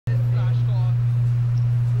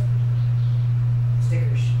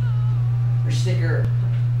sticker.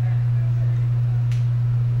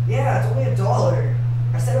 Yeah, it's only $1.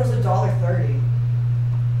 I said it was $1.30.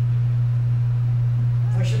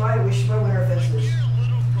 We should buy winter fences.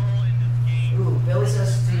 Ooh, Billy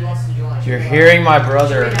says he wants to join. You're hearing my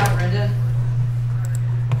brother. Should we out, Brendan?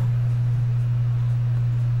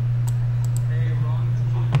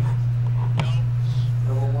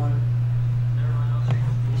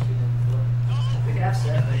 We could have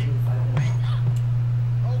Seth.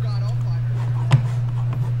 Oh God, I'll find her.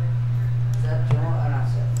 Seth, join. Oh, not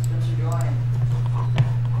Seth. Spencer, join.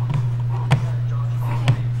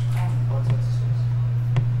 What's this?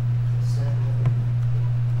 Seth.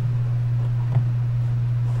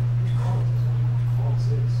 Who's called this one? Who's called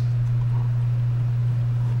this?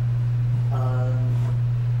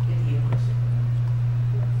 Get the universe.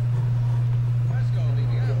 Let's go,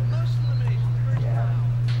 baby. You got most eliminations first Yeah. round.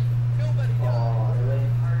 Nobody does. Oh, really?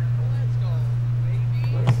 Let's go, baby.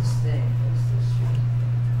 What is this thing? What is this shit?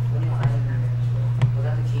 What do you want? Was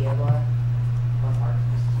that the key I bought? One part.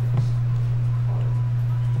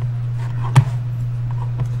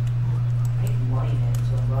 Make money, man.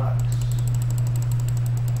 $12.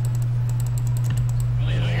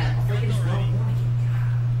 Man, I freaking just don't want to get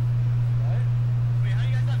What? Wait, how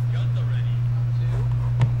you guys have guns already? Two.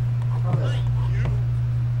 Probably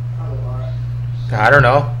a lot. I don't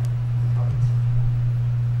know.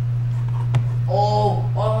 Oh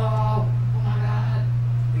my God.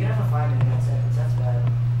 We can have a 5-minute sentence. That's bad.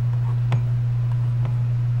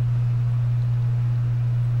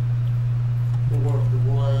 The war,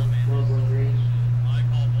 World War III. I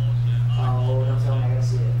call bullshit. Oh, don't tell me. I gotta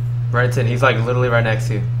see it. Brenton, he's like literally right next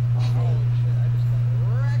to you. Oh, Holy man. shit, I just got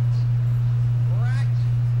wrecked. Wrecked.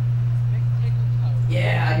 McTickle toe.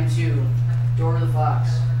 Yeah, I do too. Door of the Fox.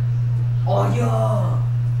 Oh, yeah.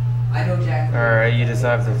 I know Jack. Alright, you just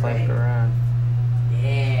have to flank around.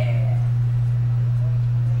 Yeah.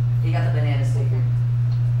 He got the banana sticker.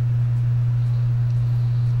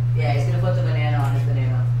 Yeah, he's gonna put the banana on his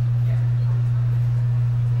banana.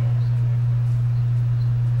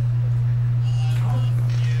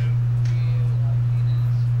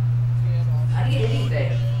 How do you get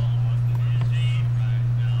anything?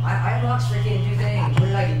 I unlocked freaking new things. What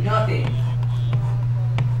did I get? Nothing.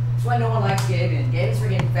 That's why no one likes Gaben. Gaben's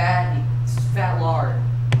freaking fat. He's fat lard.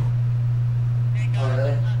 Oh,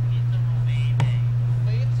 really?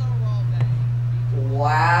 Pizza roll day.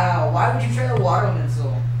 Wow. Why would you try the water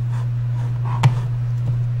missile?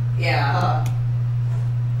 Yeah.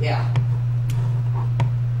 Yeah.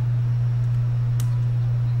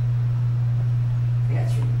 Yeah,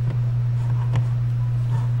 it's true.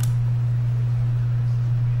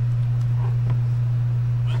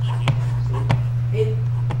 It.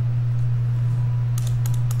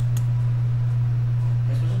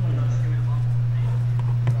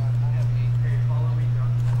 God, I have 8.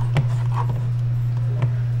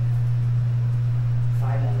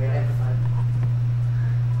 Right after 5.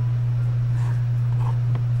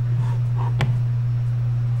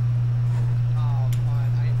 Oh, come on.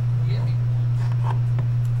 You hit me once.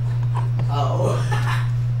 Oh.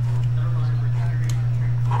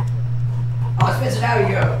 Oh, Spencer, now you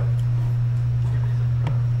go.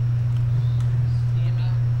 Damn it.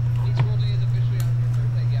 Pizza roll day is officially on your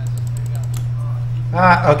birthday. Yes. There you go.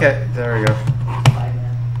 Ah, okay, there we go. 5,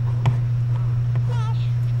 man.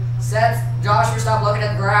 Seth, Joshua, stop looking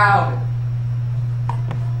at the ground.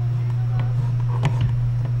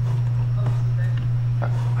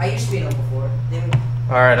 I used to be in them before. They were,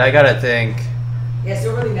 Alright, I gotta think. yeah,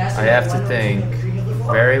 still really nasty. I have to think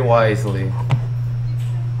very wisely.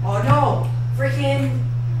 Oh no! Freaking!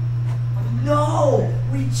 No!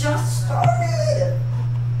 We just started!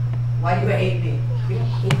 Why do you hate me? We don't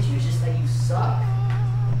hate you, it's just that you suck.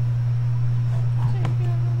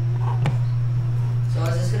 So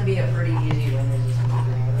is this gonna be a pretty easy win? Or is this gonna be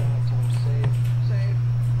pretty good? Save. Save.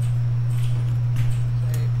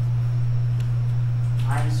 Save.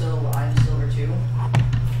 I'm silver 2.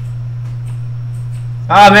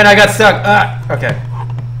 Ah, man, I got stuck. Ah, okay. Dude,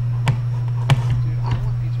 I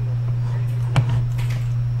want pizza roll day.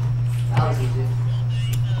 That was easy.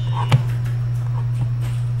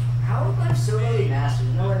 How are we playing silver masters?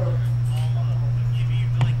 No way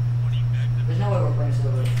there's no way we're playing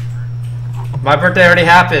silver. My birthday already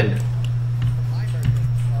happened. My birthday.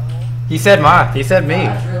 He said he said me.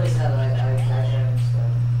 That's really sad that I haven't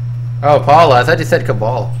stuff. Oh, Paula, I thought you said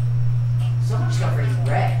Kabal. Someone just got freaking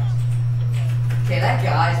wrecked. Okay, that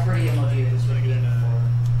guy's pretty immobuse for being before.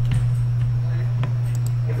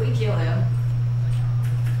 If we kill him.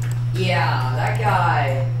 Yeah, that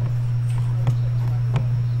guy.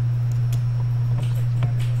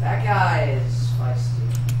 That guy is feisty.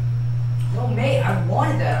 No mate, I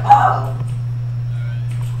wanted that. Oh!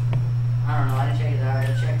 I don't know, I didn't check his eye. I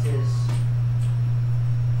checked his...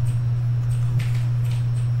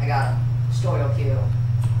 I got him. Story kill.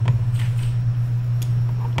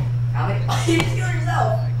 How many? Oh, you just killed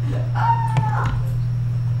yourself! Ah!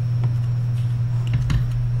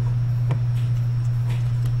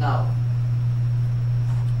 No.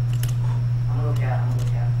 I'm gonna go cat. I'm gonna go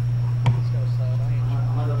cat. Let's go slow. I ain't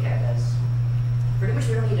I'm gonna go cat, guys. Pretty much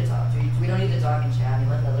we don't need to talk. We don't need to talk in chat. We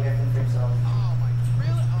let the other guy think for himself. Oh my,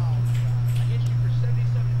 really? Oh my god. I hit you for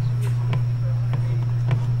 77 and 2 hits, you hit me for 183.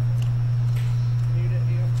 Mute it,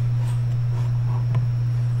 you.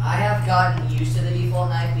 I have gotten used to the default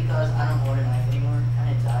knife because I don't order knife anymore. Kind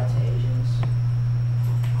of died to Asians.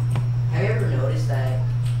 Have you ever noticed that?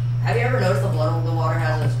 Have you ever noticed the blood of the water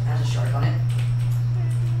has a shark on it?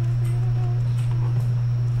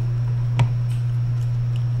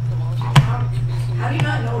 How do you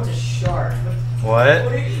not know it's a shark? What?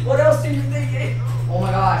 What else are you thinking? Oh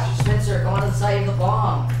my gosh, Spencer, come on to the side of the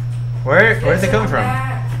bomb. Where's it Spencer, coming from?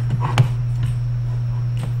 back.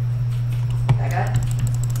 That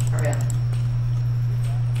guy? Or him?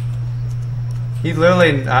 He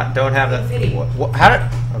literally don't have that. Infinity. What, how did?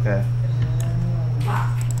 Okay. Fuck.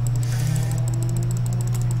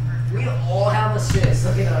 We all have assists.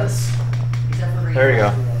 Look at us. Except for There you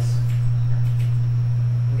go.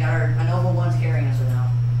 We got our Nova one's carrying us right now.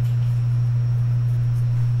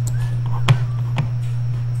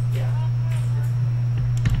 Yeah.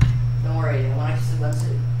 Don't worry. Once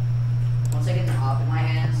I get an op in my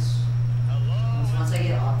hands, once I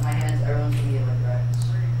get op in my hands, everyone's gonna get like Rex.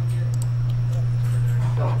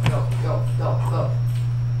 Go, go, go, go, go.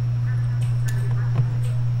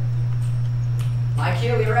 My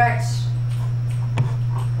Q, Rex.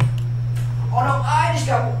 Oh no, I just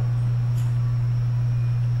got.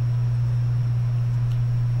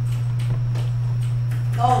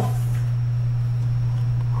 Oh.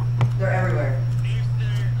 They're everywhere.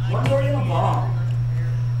 One's already in a bomb.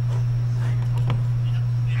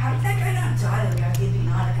 How did that guy not die? That guy gave me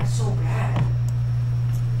not. That guy's so bad.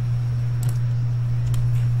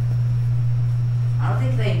 I don't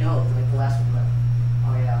think they know. Like the last one left.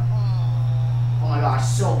 Oh yeah. Oh my gosh,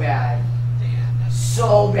 so bad.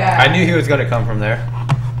 So bad. I knew he was gonna come from there.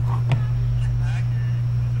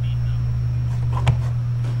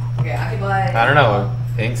 Okay, I can buy. I don't know.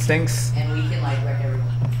 Instincts? And we can like wreck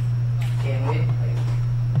everyone. Can we? Like,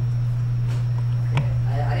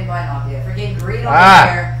 okay. I didn't buy an op yet. Freaking green over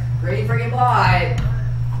there. Green freaking buy.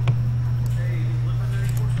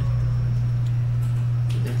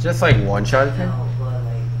 It's just like one shot him. No, but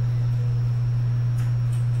like.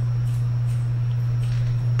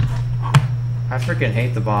 I freaking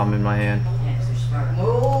hate the bomb in my hand. Yeah, 'cause they're smart.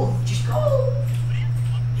 Move! Just go!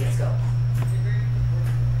 Let's go.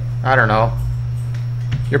 I don't know.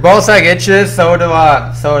 Your ball sack itches, so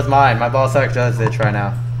is mine. My ball sack does itch right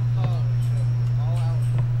now. Oh shit. All out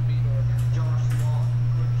B-door.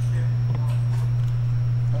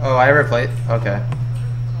 Oh, I replaced. Okay.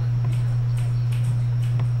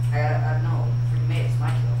 I know. Freaking mate, it's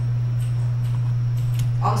my kill.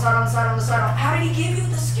 On the side, on the side, on the side. How did he give you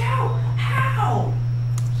the scout? How?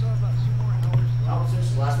 So about 2 more hours left. Oh, so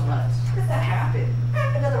it's the last one left. How did that happen? What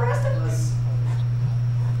happened to the rest of us?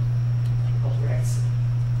 Oh, Rex.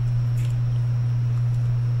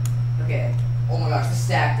 Okay. Oh my gosh, the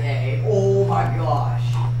stacked A. Oh my gosh.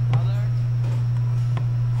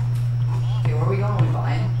 Okay, where are we going? Are we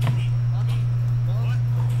buying?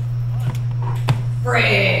 Frick!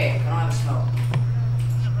 I don't have a smoke.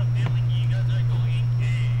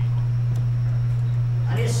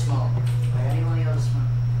 I need a smoke. Like, I need one of the other smoke.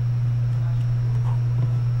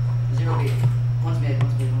 Zero B. One's mid,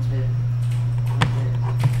 one's mid, one's mid. One's mid.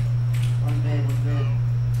 One's mid, one's mid.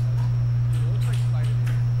 It looks like spider.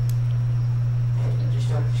 Just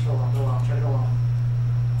go long, go long. Try to go long.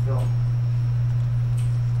 Go.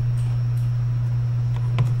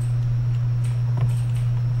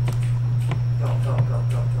 Go, go, go,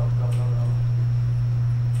 go, go, go, go, go.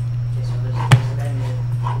 Okay, so there's a guy mid.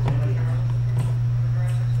 Is there anybody here?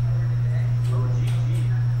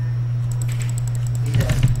 He's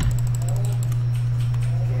dead.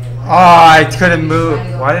 Okay, Oh, I couldn't move.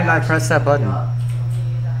 Why didn't I press that button?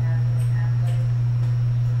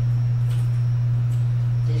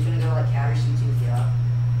 He's gonna go like cat or C2, yeah.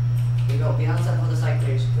 Okay, go. Be on the side for the side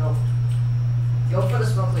clears. Go. Go for the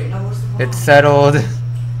smoke clear. No, what's the bomb? It's settled.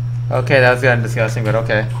 Okay, that was kind of disgusting, but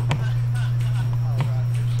okay. Oh god, you're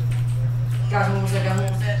sitting up there. Guys, one more set, guys, one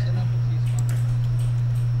more set. Sit up and see spawner.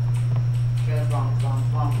 Okay, that's bomb, bomb,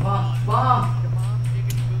 bomb, bomb, bomb. Come on,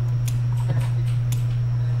 diggity boom.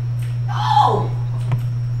 No!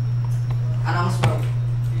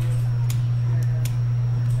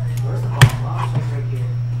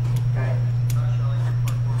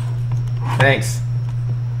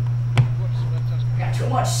 too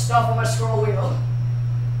much stuff on my scroll wheel.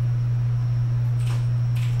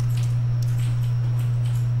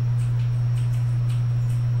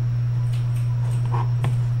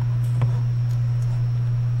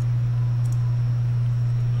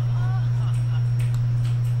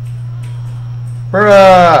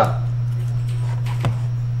 Bruh!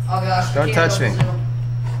 Oh gosh. Don't touch me. Oh, it's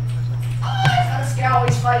not a scout,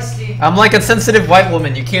 he's feisty. I'm like a sensitive white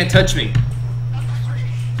woman. You can't touch me. Oh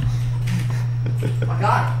my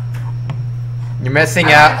god. You're missing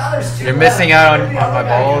I out. thought there's two You're left. missing out on Where did the my other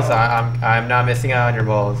guy balls. go? I'm not missing out on your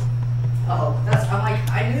balls. Oh, that's. I'm like,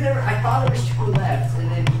 I knew there. I thought there was two left,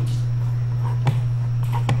 and then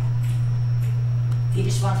he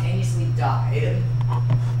just spontaneously died.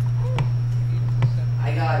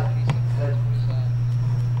 I got good.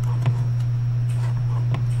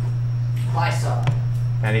 My son.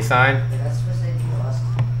 Any sign? Wait, that's supposed to say he lost.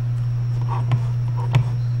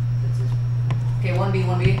 Okay,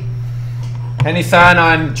 1B. Any sign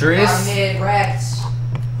on Dries? Mid Rex.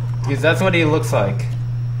 Because that's what he looks like.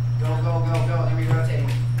 Go. Then we rotate.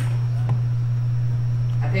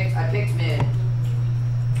 I picked mid.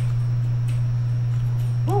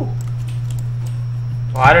 Woo.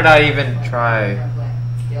 Why did I even try?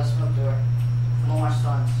 Okay, I'll smoke door. I'm gonna watch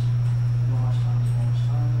stuns.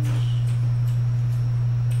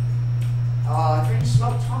 Oh, I freaking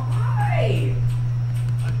smoked top. Why?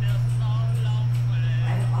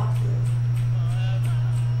 I'm awkward.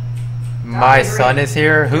 My son is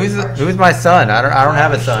here. Who's my son? I don't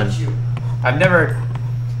have a son. Shoot you. I've never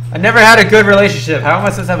had a good relationship. How am I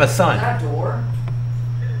supposed to have a Is son? that a door?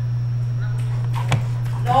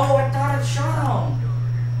 No, I thought I shot him.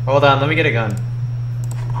 Hold on, let me get a gun.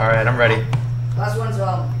 All right, I'm ready. Last one's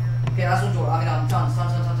okay, last one's door. I mean, tons.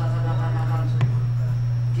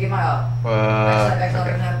 Get my back.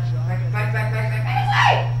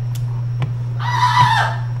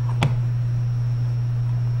 Ah!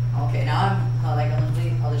 Okay, now I'm like on the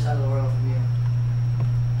complete other side of the world from you.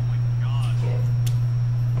 Okay.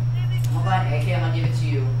 I'm gonna buy an AK. I'm gonna give it to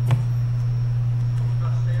you.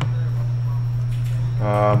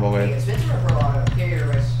 Oh boy. Okay, Spencer or Pearl Auto? Carry your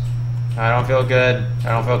wrist. I don't feel good. I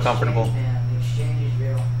don't feel comfortable. Exchange, man. The exchange is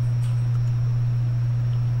real.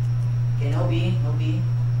 Okay, no B.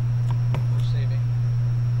 We're saving.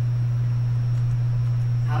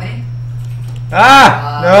 How many?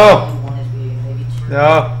 Ah! Only one is B, maybe two. No!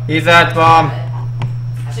 No! He's that bomb! I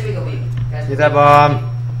said we go B. Guys, He's go that B. bomb!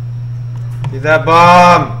 He's that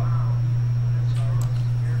bomb!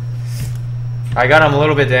 I got him a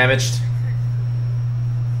little bit damaged.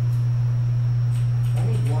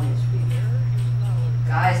 Only one is B.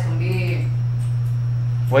 Guys, come B.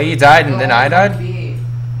 Well, he died and then I died? B.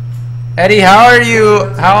 Eddie, how are you?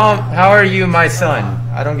 How are you my son?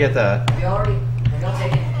 I don't get that. We don't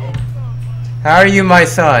take it. How are you my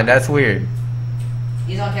son? That's weird.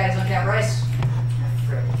 He's on cat, Bryce.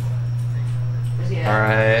 Frick. Where's he at?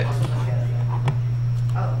 Alright. Also on cat.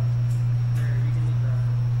 Oh.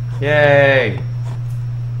 Yay!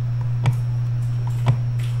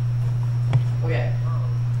 Okay.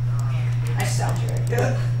 Nice soundtrack.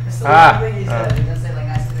 That's the Ah, one thing he said. He doesn't say like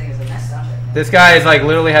nice thing. It's a nice soundtrack. Man. This guy is like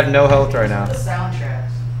literally have no health right now. The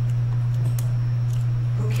soundtracks.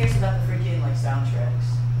 Who cares about the freaking like soundtracks?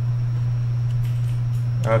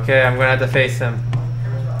 Okay, I'm gonna have to face him.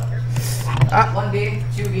 Ah. 1B,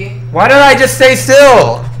 2B, Why did I just stay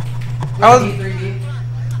still? 3B, 3B.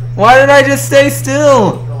 Why did I just stay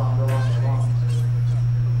still? Go on.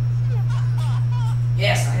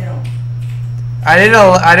 Yes, I hit him. I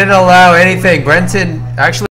didn't allow anything. Brenton actually.